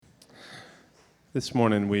This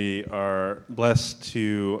morning we are blessed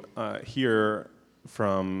to hear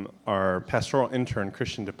from our pastoral intern,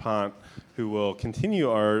 Christian DuPont, who will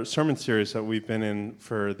continue our sermon series that we've been in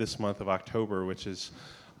for this month of October, which is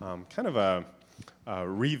kind of a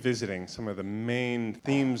revisiting some of the main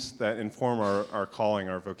themes that inform our calling,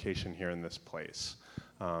 our vocation here in this place,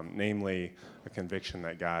 namely a conviction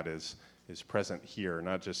that God is present here,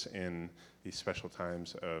 not just in these special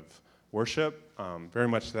times of worship, very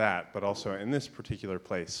much that, but also in this particular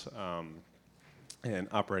place and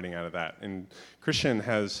operating out of that. And Christian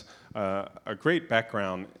has a great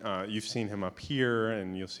background. You've seen him up here,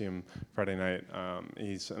 and you'll see him Friday night.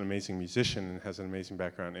 He's an amazing musician and has an amazing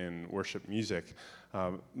background in worship music,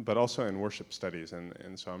 but also in worship studies.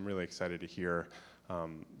 And so I'm really excited to hear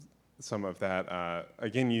some of that.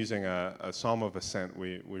 Again, using a Psalm of Ascent.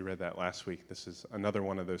 We read that last week. This is another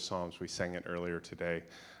one of those Psalms. We sang it earlier today.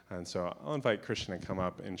 And so I'll invite Christian to come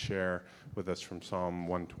up and share with us from Psalm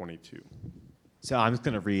 122. So I'm just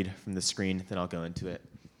going to read from the screen, then I'll go into it.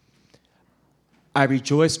 I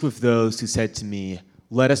rejoiced with those who said to me,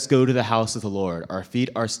 "Let us go to the house of the Lord. Our feet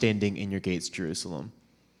are standing in your gates, Jerusalem."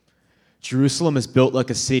 Jerusalem is built like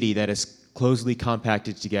a city that is closely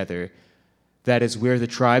compacted together. That is where the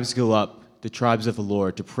tribes go up, the tribes of the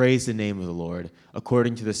Lord, to praise the name of the Lord,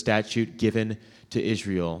 according to the statute given to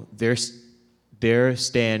Israel. There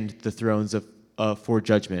stand the thrones for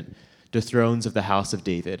judgment, the thrones of the house of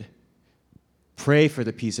David. Pray for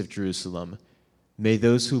the peace of Jerusalem. May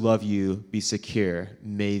those who love you be secure.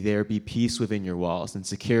 May there be peace within your walls and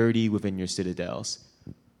security within your citadels.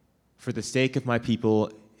 For the sake of my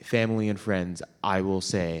people, family, and friends, I will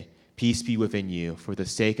say, peace be within you. For the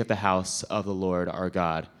sake of the house of the Lord our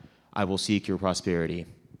God, I will seek your prosperity.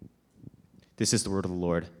 This is the word of the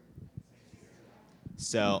Lord.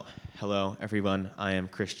 So, hello, everyone. I am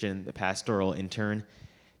Christian, the pastoral intern.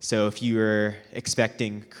 So if you were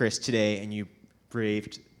expecting Chris today and you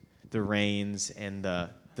braved the rains and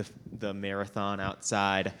the marathon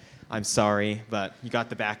outside, I'm sorry, but you got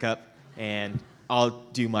the backup, and I'll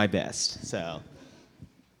do my best. So,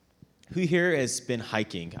 who here has been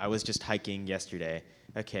hiking? I was just hiking yesterday.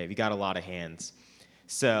 Okay, we got a lot of hands.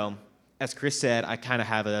 So, as Chris said, I kind of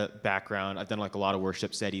have a background. I've done like a lot of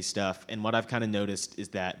worship study stuff, and what I've kind of noticed is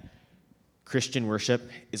that Christian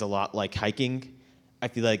worship is a lot like hiking. I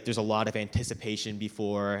feel like there's a lot of anticipation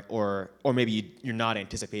before, or maybe you're not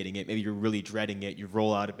anticipating it. Maybe you're really dreading it. You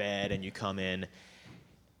roll out of bed and you come in,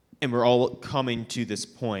 and we're all coming to this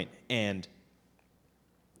point. And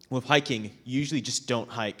with hiking, you usually just don't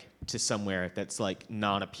hike to somewhere that's like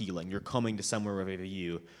non-appealing. You're coming to somewhere with a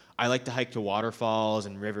view. I like to hike to waterfalls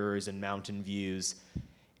and rivers and mountain views,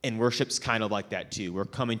 and worship's kind of like that too. We're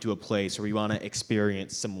coming to a place where we want to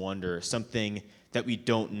experience some wonder, something that we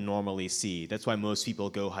don't normally see. That's why most people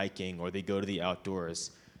go hiking or they go to the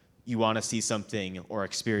outdoors. You want to see something or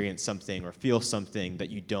experience something or feel something that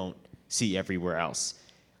you don't see everywhere else.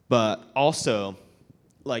 But also,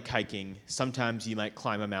 like hiking, sometimes you might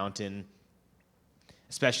climb a mountain,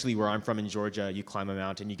 especially where I'm from in Georgia. You climb a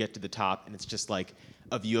mountain, you get to the top, and it's just like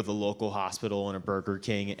a view of the local hospital and a Burger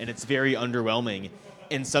King, and it's very underwhelming.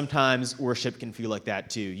 And sometimes worship can feel like that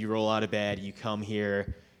too. You roll out of bed, you come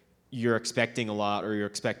here, you're expecting a lot or you're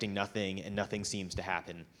expecting nothing, and nothing seems to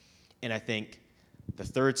happen. And I think the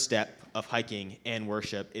third step of hiking and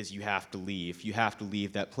worship is you have to leave. You have to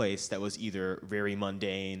leave that place that was either very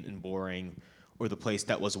mundane and boring, or the place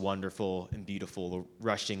that was wonderful and beautiful, the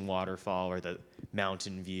rushing waterfall or the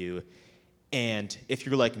mountain view. And if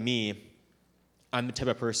you're like me, I'm the type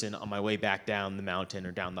of person on my way back down the mountain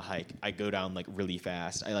or down the hike, I go down like really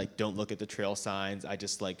fast. I like don't look at the trail signs. I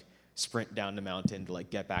just like sprint down the mountain to like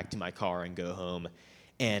get back to my car and go home.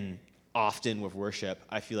 And often with worship,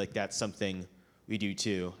 I feel like that's something we do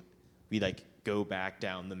too. We like go back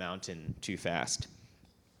down the mountain too fast.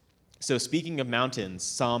 So speaking of mountains,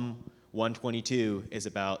 Psalm 122 is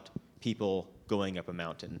about people going up a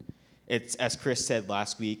mountain. It's, as Chris said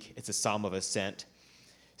last week, it's a Psalm of Ascent.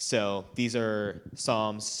 So these are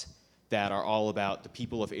Psalms that are all about the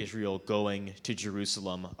people of Israel going to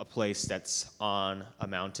Jerusalem, a place that's on a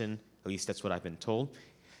mountain. At least that's what I've been told.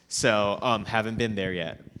 So haven't been there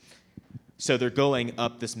yet. So they're going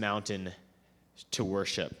up this mountain to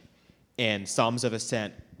worship. And Psalms of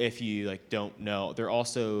Ascent, if you like don't know, they're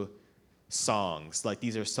also songs. Like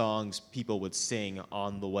these are songs people would sing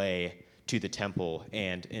on the way to the temple.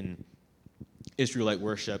 And in Israelite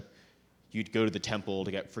worship, you'd go to the temple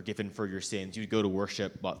to get forgiven for your sins. You'd go to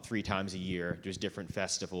worship about 3 times a year. There's different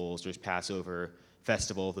festivals. There's Passover,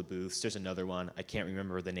 Festival of the Booths. There's another one. I can't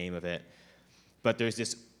remember the name of it. But there's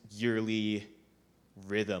this yearly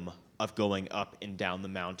rhythm of going up and down the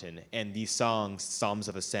mountain. And these songs, Psalms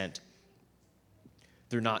of Ascent,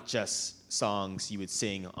 they're not just songs you would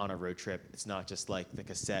sing on a road trip. It's not just like the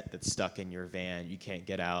cassette that's stuck in your van, you can't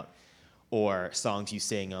get out, or songs you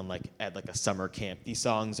sing on at a summer camp. These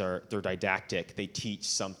songs they're didactic. They teach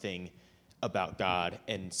something about God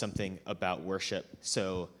and something about worship.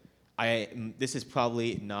 So this is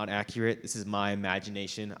probably not accurate. This is my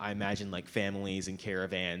imagination. I imagine families and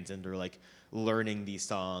caravans, and they're learning these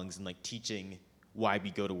songs and teaching why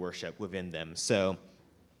we go to worship within them. So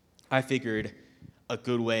I figured a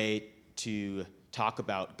good way to talk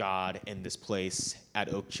about God in this place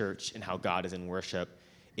at Oak Church and how God is in worship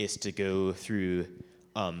is to go through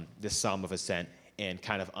this Psalm of Ascent and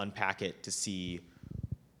kind of unpack it to see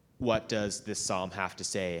what does this psalm have to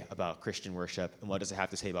say about Christian worship and what does it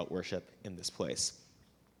have to say about worship in this place.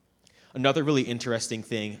 Another really interesting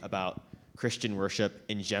thing about Christian worship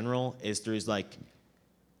in general is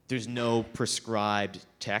there's no prescribed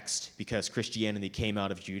text because Christianity came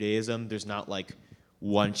out of Judaism. There's not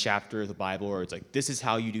one chapter of the Bible where it's this is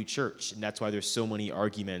how you do church. And that's why there's so many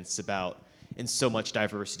arguments about and so much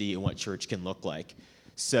diversity in what church can look like.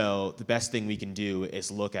 So the best thing we can do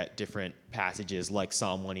is look at different passages like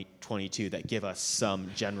Psalm 122 that give us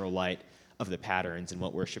some general light of the patterns and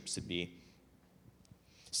what worship should be.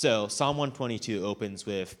 So Psalm 122 opens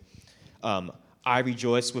with, I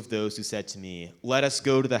rejoice with those who said to me, let us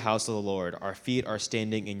go to the house of the Lord. Our feet are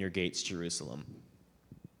standing in your gates, Jerusalem.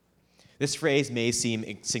 This phrase may seem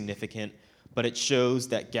insignificant, but it shows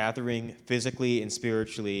that gathering physically and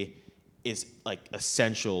spiritually is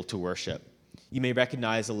essential to worship. You may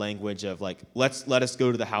recognize the language of let us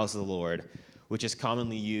go to the house of the Lord, which is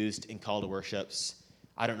commonly used in call to worships.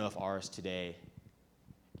 I don't know if ours today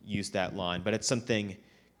use that line, but it's something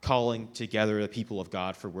calling together the people of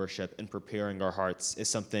God for worship and preparing our hearts is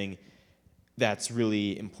something that's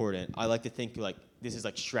really important. I like to think this is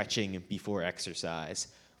stretching before exercise.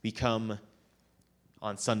 We come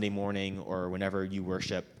on Sunday morning or whenever you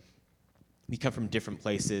worship. We come from different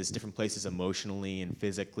places emotionally and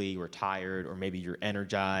physically. We're tired, or maybe you're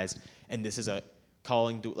energized. And this is a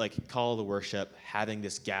call to worship. Having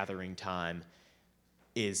this gathering time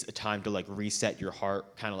is a time to reset your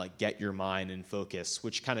heart, kind of get your mind in focus,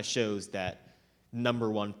 which kind of shows that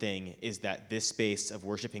number one thing is that this space of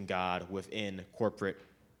worshiping God within corporate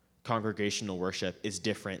congregational worship is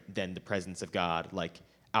different than the presence of God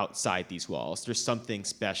outside these walls. There's something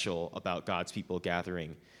special about God's people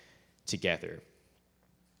gathering together.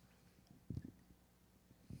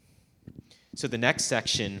 So the next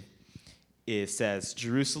section says,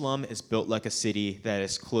 Jerusalem is built like a city that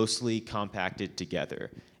is closely compacted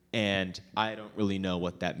together. And I don't really know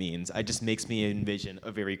what that means. It just makes me envision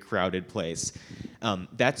a very crowded place.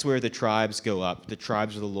 That's where the tribes go up, the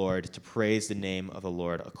tribes of the Lord, to praise the name of the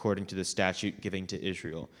Lord according to the statute given to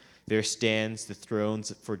Israel. There stands the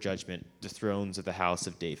thrones for judgment, the thrones of the house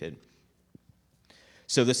of David.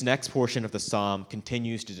 So this next portion of the psalm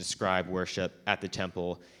continues to describe worship at the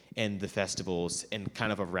temple and the festivals in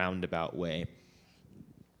kind of a roundabout way.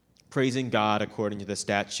 Praising God according to the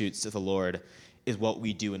statutes of the Lord is what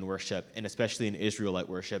we do in worship, and especially in Israelite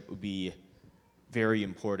worship would be very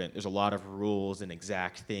important. There's a lot of rules and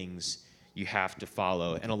exact things you have to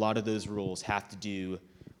follow, and a lot of those rules have to do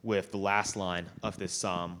with the last line of this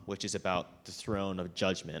psalm, which is about the throne of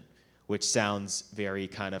judgment, which sounds very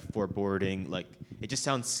kind of foreboding, it just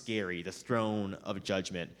sounds scary, the throne of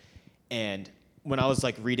judgment. And when I was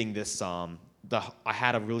reading this psalm, I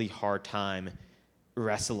had a really hard time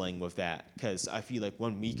wrestling with that, because I feel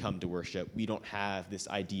when we come to worship, we don't have this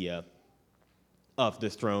idea of the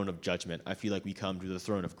throne of judgment. I feel we come to the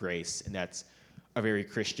throne of grace, and that's a very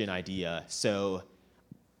Christian idea. So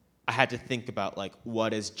I had to think about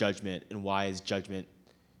what is judgment and why is judgment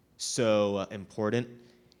so important.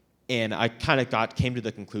 And I kind of came to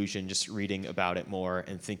the conclusion just reading about it more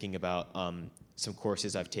and thinking about some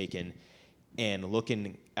courses I've taken and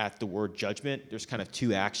looking at the word judgment. There's kind of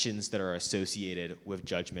two actions that are associated with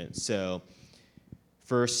judgment. So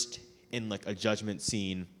first, in a judgment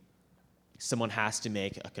scene, someone has to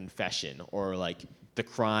make a confession, or the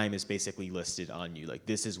crime is basically listed on you.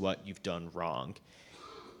 This is what you've done wrong.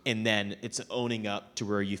 And then it's owning up to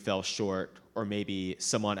where you fell short, or maybe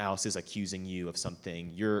someone else is accusing you of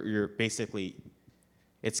something. You're basically,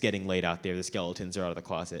 it's getting laid out there. The skeletons are out of the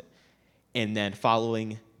closet. And then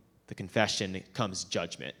following the confession comes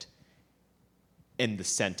judgment and the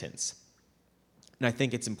sentence. And I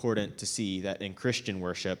think it's important to see that in Christian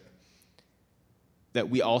worship that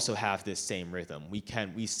we also have this same rhythm.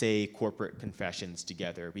 We say corporate confessions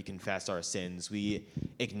together. We confess our sins. We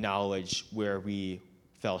acknowledge where we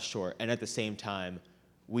fell short. And at the same time,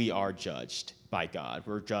 we are judged by God.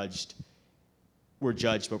 We're judged,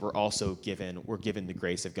 but we're given the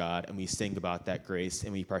grace of God, and we sing about that grace,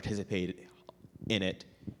 and we participate in it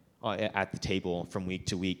at the table from week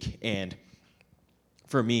to week. And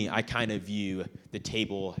for me, I kind of view the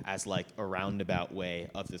table as like a roundabout way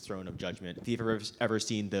of the throne of judgment. If you've ever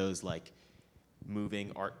seen those like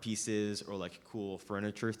moving art pieces or like cool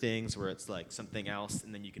furniture things where it's like something else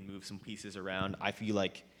and then you can move some pieces around, I feel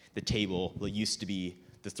like the table used to be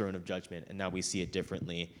the throne of judgment, and now we see it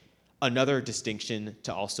differently. Another distinction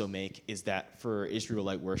to also make is that for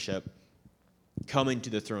Israelite worship, coming to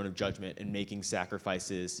the throne of judgment and making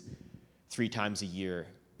sacrifices 3 times a year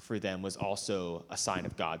for them was also a sign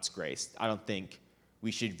of God's grace. I don't think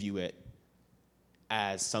we should view it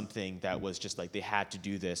as something that was just like they had to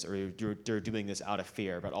do this or they're doing this out of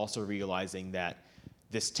fear, but also realizing that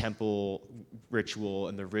this temple ritual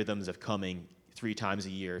and the rhythms of coming 3 times a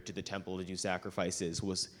year to the temple to do sacrifices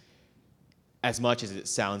was, as much as it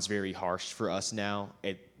sounds very harsh for us now,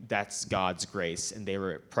 that's God's grace, and they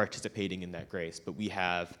were participating in that grace. But we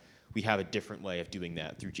have a different way of doing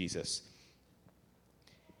that through Jesus.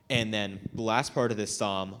 And then the last part of this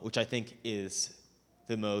psalm, which I think is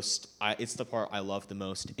it's the part I love the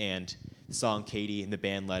most, and the song Katie and the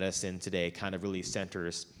band led us in today kind of really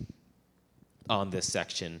centers on this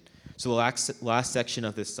section. So the last section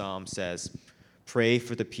of this psalm says, "Pray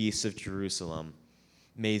for the peace of Jerusalem.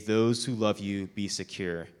 May those who love you be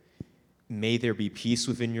secure. May there be peace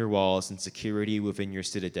within your walls and security within your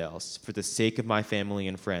citadels. For the sake of my family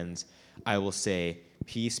and friends, I will say,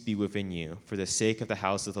 peace be within you. For the sake of the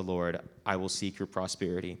house of the Lord, I will seek your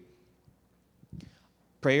prosperity."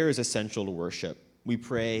 Prayer is essential to worship. We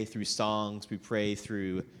pray through songs, we pray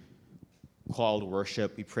through call to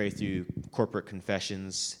worship, we pray through corporate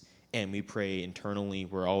confessions, and we pray internally.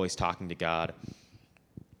 We're always talking to God.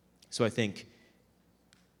 So I think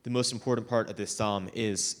the most important part of this psalm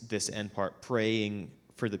is this end part, praying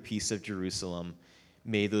for the peace of Jerusalem.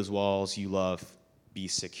 May those walls you love be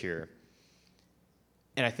secure.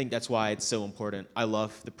 And I think that's why it's so important. I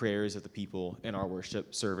love the prayers of the people in our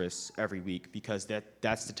worship service every week, because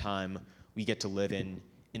that's the time we get to live in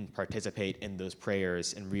and participate in those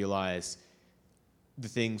prayers and realize the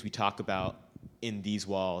things we talk about in these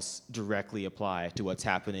walls directly apply to what's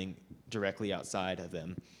happening directly outside of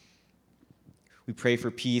them. We pray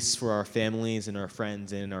for peace for our families and our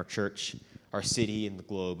friends and in our church, our city, and the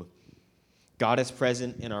globe. God is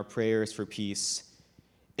present in our prayers for peace.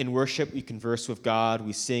 In worship, we converse with God,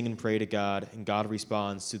 we sing and pray to God, and God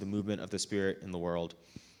responds to the movement of the Spirit in the world.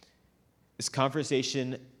 This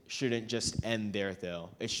conversation shouldn't just end there, though.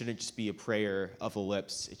 It shouldn't just be a prayer of the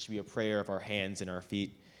lips. It should be a prayer of our hands and our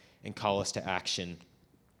feet and call us to action.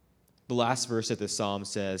 The last verse of this psalm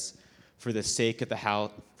says, For the sake of the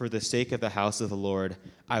house of the Lord,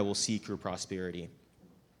 I will seek your prosperity."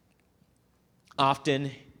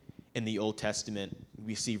 Often in the Old Testament,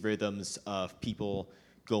 we see rhythms of people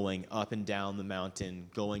going up and down the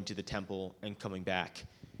mountain, going to the temple and coming back.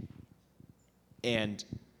 And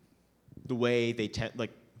the way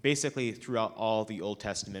basically throughout all the Old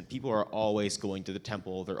Testament, people are always going to the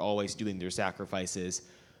temple, they're always doing their sacrifices,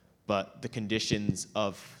 but the conditions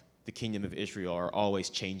of the kingdom of Israel are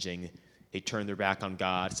always changing. They turn their back on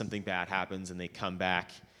God, something bad happens, and they come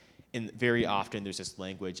back. And very often there's this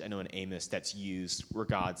language, I know in Amos, that's used where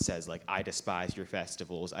God says, like, I despise your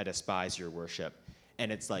festivals, I despise your worship.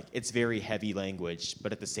 And it's very heavy language,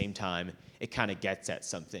 but at the same time, it kind of gets at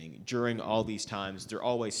something. During all these times, they're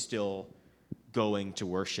always still going to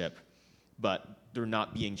worship, but they're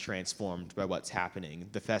not being transformed by what's happening.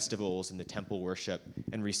 The festivals and the temple worship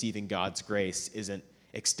and receiving God's grace isn't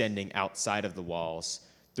extending outside of the walls.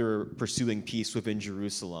 They're pursuing peace within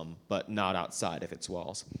Jerusalem, but not outside of its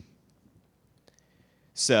walls.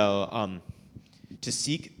 So to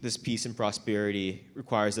seek this peace and prosperity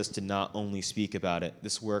requires us to not only speak about it.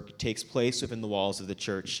 This work takes place within the walls of the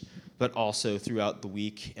church, but also throughout the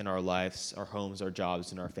week in our lives, our homes, our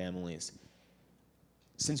jobs, and our families.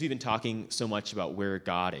 Since we've been talking so much about where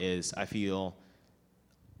God is, I feel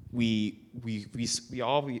we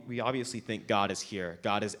obviously think God is here.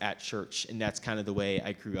 God is at church, and that's kind of the way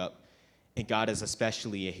I grew up. And God is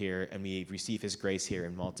especially here, and we receive his grace here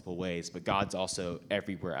in multiple ways, but God's also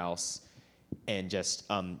everywhere else. And just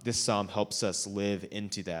this psalm helps us live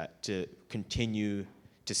into that, to continue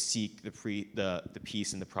to seek the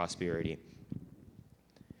peace and the prosperity.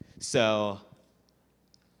 So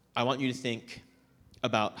I want you to think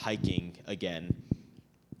about hiking again.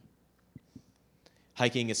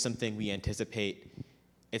 Hiking is something we anticipate.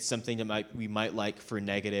 It's something that we might like for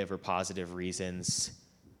negative or positive reasons.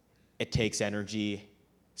 It takes energy.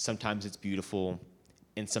 Sometimes it's beautiful.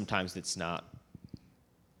 and sometimes it's not.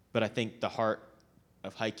 But I think the heart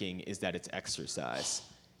of hiking is that it's exercise.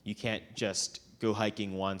 You can't just go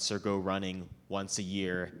hiking once or go running once a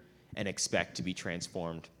year and expect to be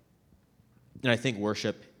transformed. And I think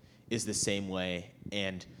worship is the same way,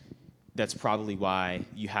 and that's probably why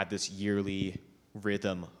you had this yearly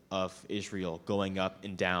rhythm of Israel going up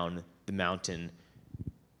and down the mountain,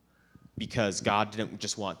 because God didn't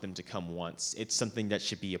just want them to come once. It's something that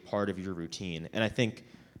should be a part of your routine. And I think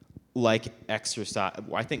like exercise,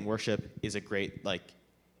 I think worship is a great,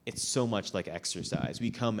 it's so much like exercise.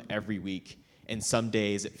 We come every week, and some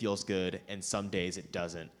days it feels good, and some days it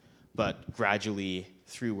doesn't. But gradually,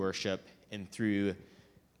 through worship and through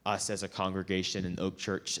us as a congregation in Oak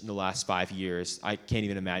Church in the last 5 years, I can't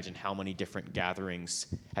even imagine how many different gatherings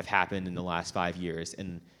have happened in the last 5 years,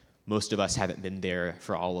 and most of us haven't been there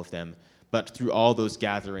for all of them. But through all those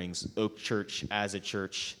gatherings, Oak Church as a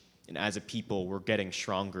church and as a people, we're getting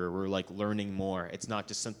stronger. We're learning more. It's not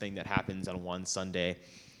just something that happens on one Sunday.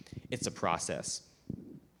 It's a process.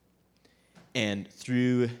 And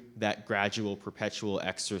through that gradual, perpetual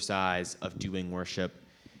exercise of doing worship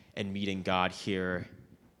and meeting God here,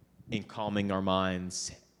 in calming our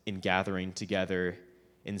minds, in gathering together,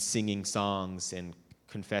 in singing songs, and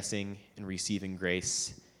confessing and receiving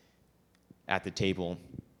grace at the table,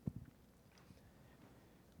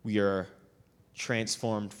 we are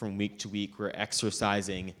transformed from week to week. We're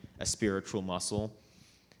exercising a spiritual muscle,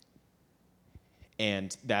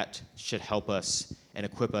 and that should help us and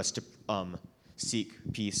equip us to seek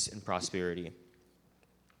peace and prosperity.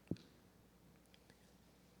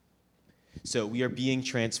 So we are being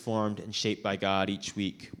transformed and shaped by God each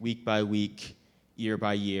week by week, year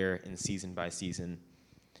by year, and season by season.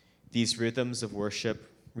 These rhythms of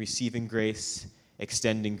worship, receiving grace,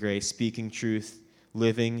 extending grace, speaking truth,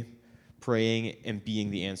 living, praying, and being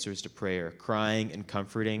the answers to prayer, crying and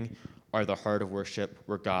comforting, are the heart of worship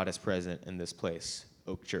where God is present in this place,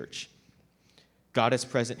 Oak Church. God is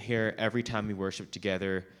present here every time we worship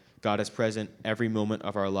together. God is present every moment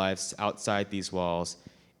of our lives outside these walls.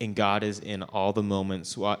 And God is in all the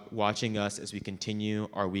moments, watching us as we continue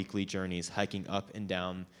our weekly journeys, hiking up and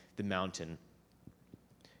down the mountain.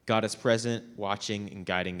 God is present, watching and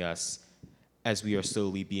guiding us as we are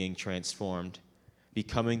slowly being transformed,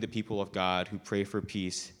 becoming the people of God who pray for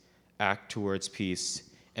peace, act towards peace,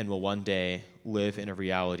 and will one day live in a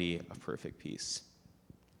reality of perfect peace.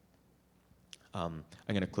 I'm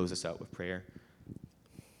going to close this out with prayer.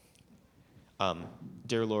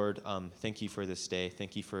 Dear Lord, thank you for this day.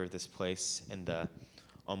 Thank you for this place and the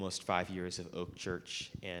almost 5 years of Oak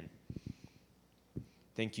Church. And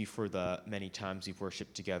thank you for the many times we've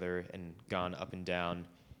worshiped together and gone up and down,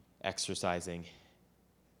 exercising.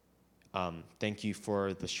 Thank you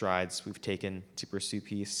for the strides we've taken to pursue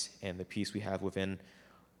peace and the peace we have within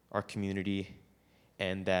our community,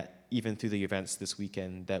 and that even through the events this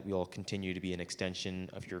weekend, that we'll continue to be an extension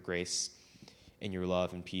of your grace and your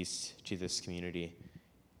love and peace to this community.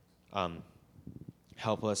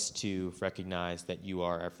 Help us to recognize that you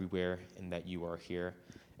are everywhere and that you are here,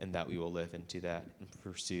 and that we will live into that and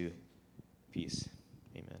pursue peace.